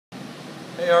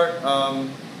Hey Art,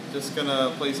 just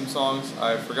gonna play some songs.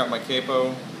 I forgot my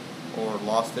capo or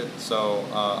lost it, so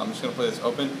I'm just gonna play this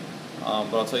open.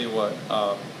 But I'll tell you what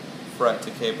fret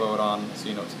to capo it on, so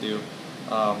you know what to do.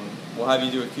 We'll have you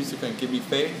do acoustic on "Give Me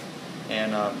Faith,"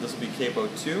 and this will be capo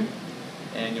 2,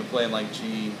 and you'll play in like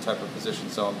G type of position.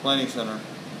 So on Planning Center,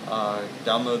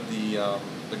 download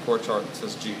the chord chart that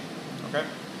says G. Okay.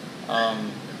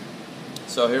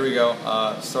 So here we go.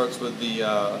 Starts with the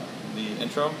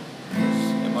intro.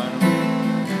 A minor.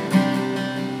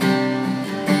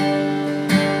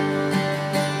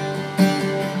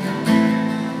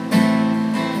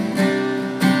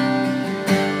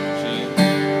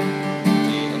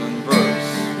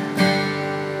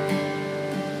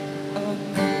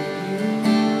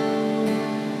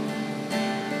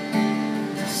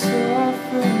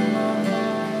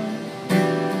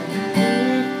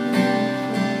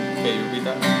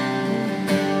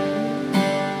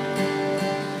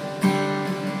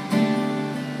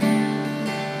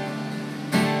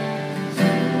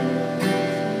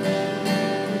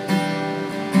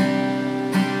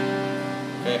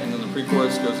 And then the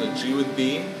pre-chorus goes a G with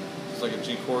B. It's like a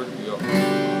G chord. You go.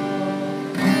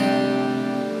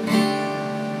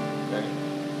 Okay.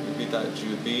 Repeat that G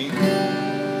with B. And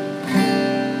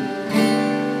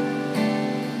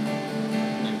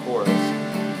then chorus.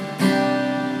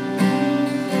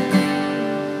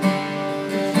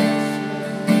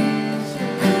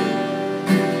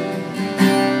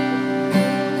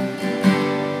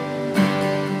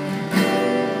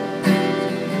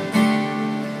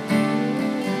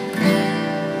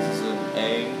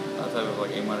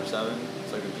 Like A minor 7,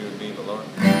 it's like a G with B but lower.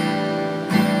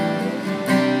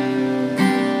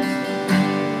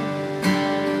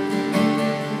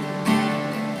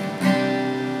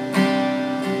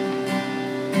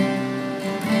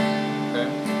 Okay.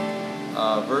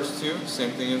 Verse 2,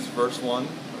 same thing as verse 1.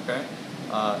 Okay.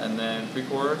 And then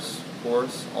pre-chorus,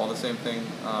 chorus, all the same thing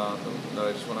that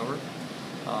I just went over.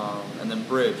 And then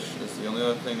bridge is the only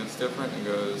other thing that's different. It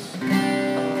goes.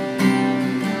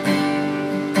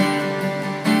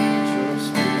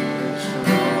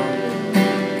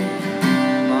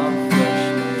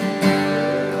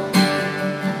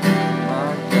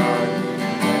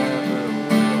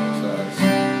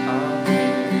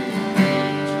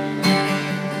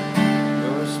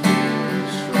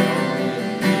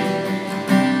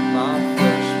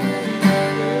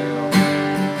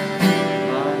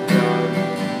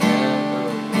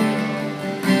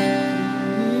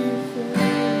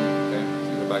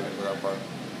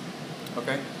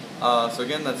 Okay, so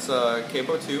again, that's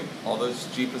capo 2. All those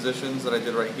G positions that I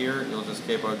did right here, you'll just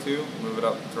capo 2, move it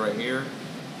up to right here,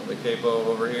 put the capo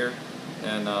over here,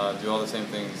 and do all the same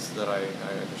things that I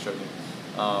just showed you.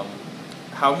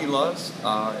 How He Loves,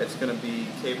 it's going to be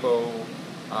capo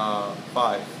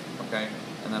 5, okay,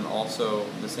 and then also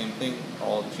the same thing,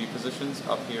 all G positions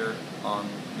up here on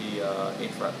the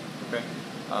 8th fret, okay.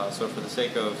 So for the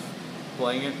sake of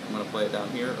playing it, I'm going to play it down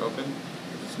here, open.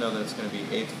 Just know that it's going to be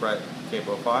 8th fret,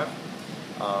 capo 5,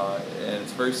 and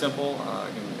it's very simple. I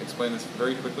can explain this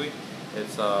very quickly.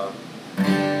 It's 4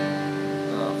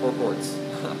 chords.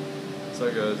 So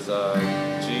it goes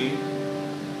G, G,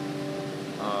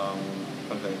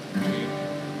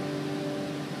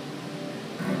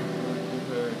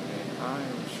 I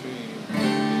am she,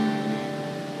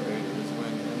 great is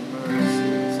wind and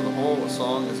mercy. So the whole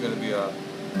song is going to be a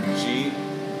G,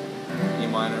 E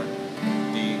minor,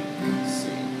 D, C,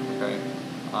 okay,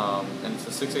 and it's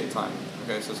a 6/8 time,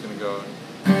 okay, so it's going to go,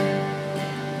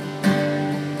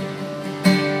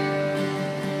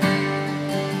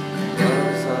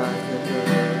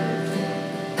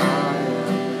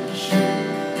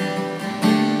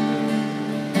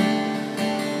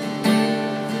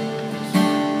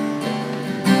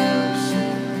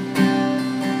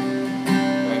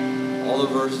 okay, all the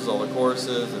verses, all the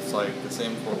choruses, it's like the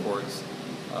same 4 chords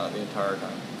the entire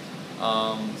time.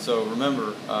 So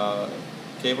remember,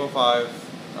 capo 5,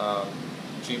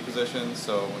 G position,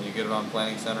 so when you get it on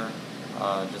Planning Center,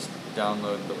 just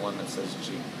download the one that says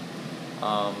G.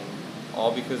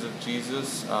 All because of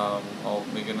Jesus, I'll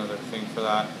make another thing for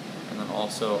that, and then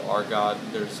also Our God,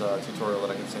 there's a tutorial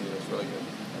that I can send you that's really good.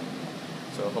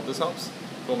 So hope this helps.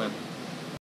 Cool, man.